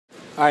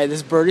Alright,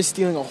 this bird is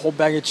stealing a whole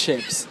bag of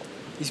chips.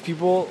 These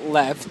people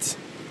left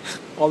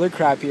all their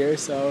crap here,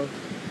 so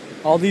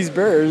all these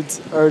birds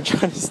are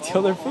trying to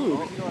steal their food.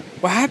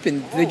 What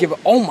happened? Did they give?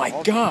 Oh my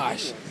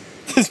gosh!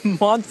 This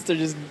monster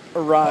just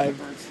arrived.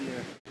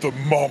 The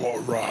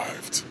mama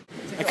arrived.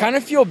 I kind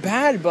of feel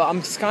bad, but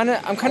I'm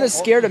kind of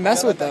scared to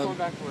mess with them.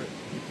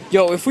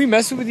 Yo, if we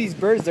mess with these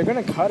birds, they're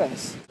gonna cut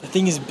us. The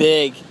thing is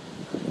big.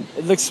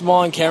 It looks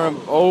small on camera.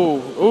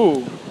 Oh,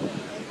 ooh.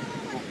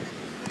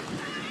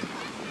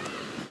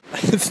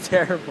 It's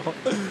terrible.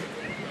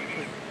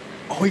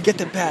 Oh, we get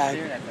the bag.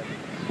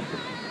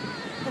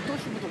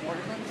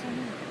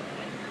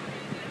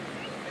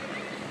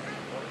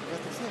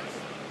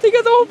 They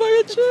got the whole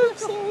bag of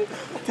chips.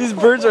 These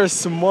birds are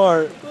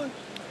smart.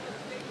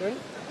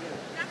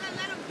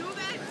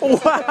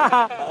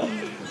 Wow.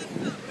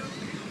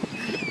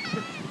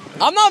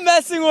 I'm not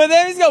messing with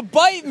him. He's gonna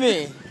bite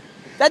me.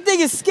 That thing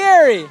is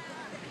scary.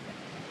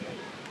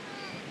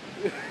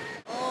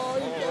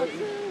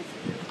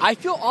 I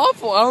feel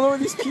awful. I don't know where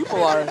these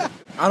people are.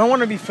 I don't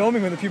want to be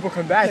filming when the people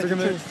come back. They're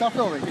gonna stop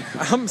filming.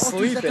 I'm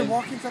sleeping. Is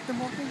that them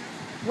walking?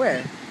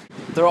 Where?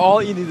 They're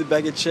all eating the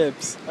bag of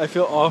chips. I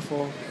feel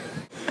awful.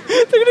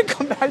 They're gonna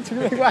come back to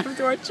me like, what happened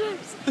to our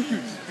chips?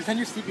 Pretend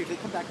you're sleeping. If they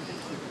come back, pretend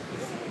you're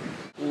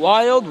sleeping.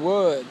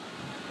 Wildwood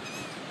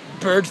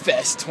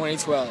Birdfest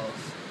 2012.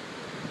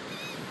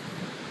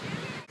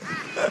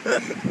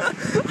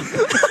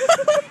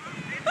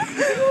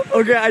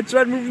 Okay, I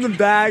tried moving the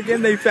bag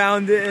and they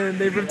found it and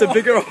they ripped a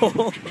bigger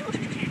hole.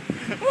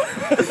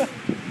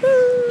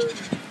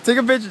 Take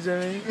a picture,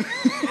 Jimmy.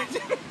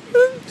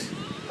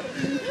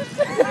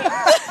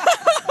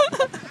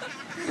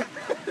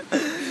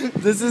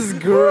 This is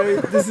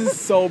great. This is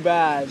so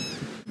bad.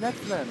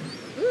 Next then.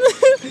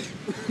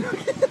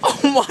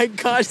 Oh my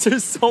gosh,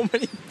 there's so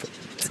many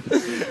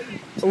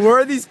birds. Where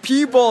are these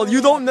people?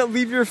 You don't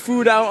leave your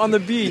food out on the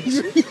beach.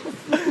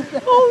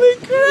 Holy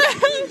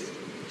crap!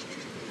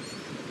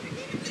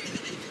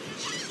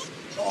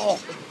 Oh,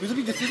 there's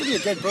gonna be a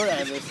dead bird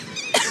out of this.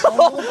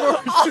 All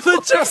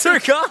the chips are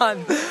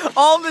gone.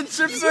 All the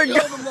chips are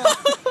gone.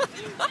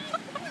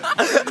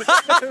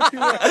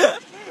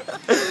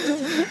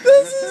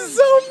 This is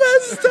so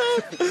messed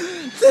up.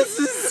 This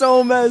is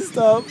so messed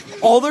up.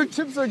 All their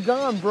chips are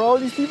gone, bro.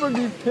 These people are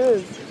gonna be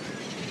pissed.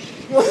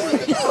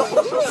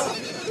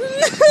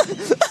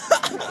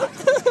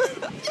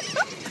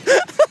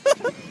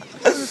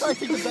 I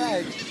take the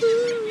bag.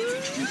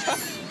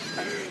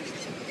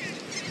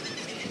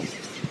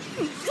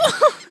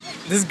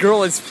 This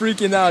girl is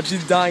freaking out.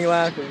 She's dying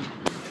laughing.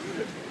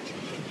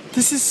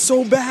 This is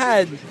so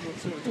bad.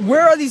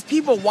 Where are these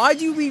people? Why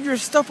do you leave your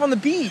stuff on the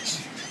beach?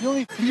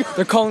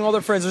 They're calling all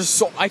their friends.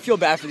 I feel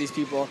bad for these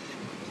people.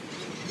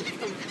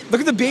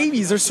 Look at the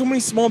babies. There's so many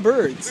small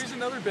birds. There's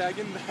another bag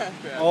in that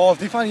bag. Oh, if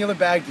they find the other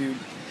bag, dude.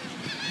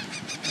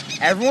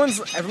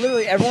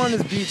 Literally everyone on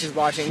this beach is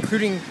watching,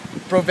 including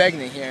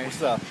Brovegna here.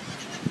 What's up?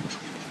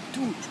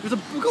 Dude, look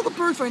at all the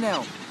birds right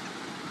now.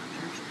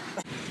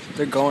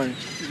 They're going.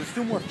 Dude, there's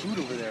still more food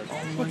over there.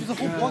 Oh look, there's a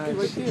whole bucket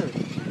right there.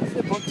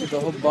 The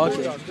whole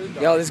bucket.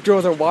 Yo, this girl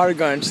with her water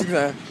gun, she's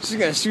gonna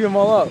shoot them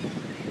all up.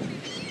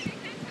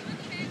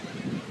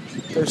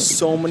 There's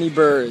so many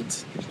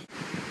birds.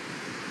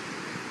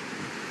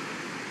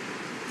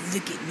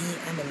 Look at me,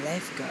 I'm a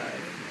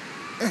lifeguard.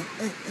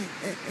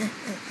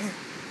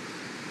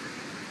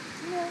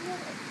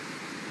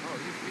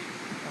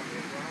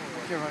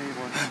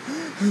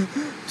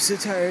 I'm so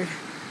tired.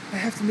 I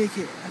have to make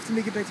it. I have to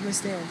make it back to my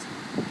stands.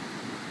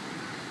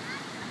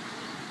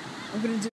 I'm gonna do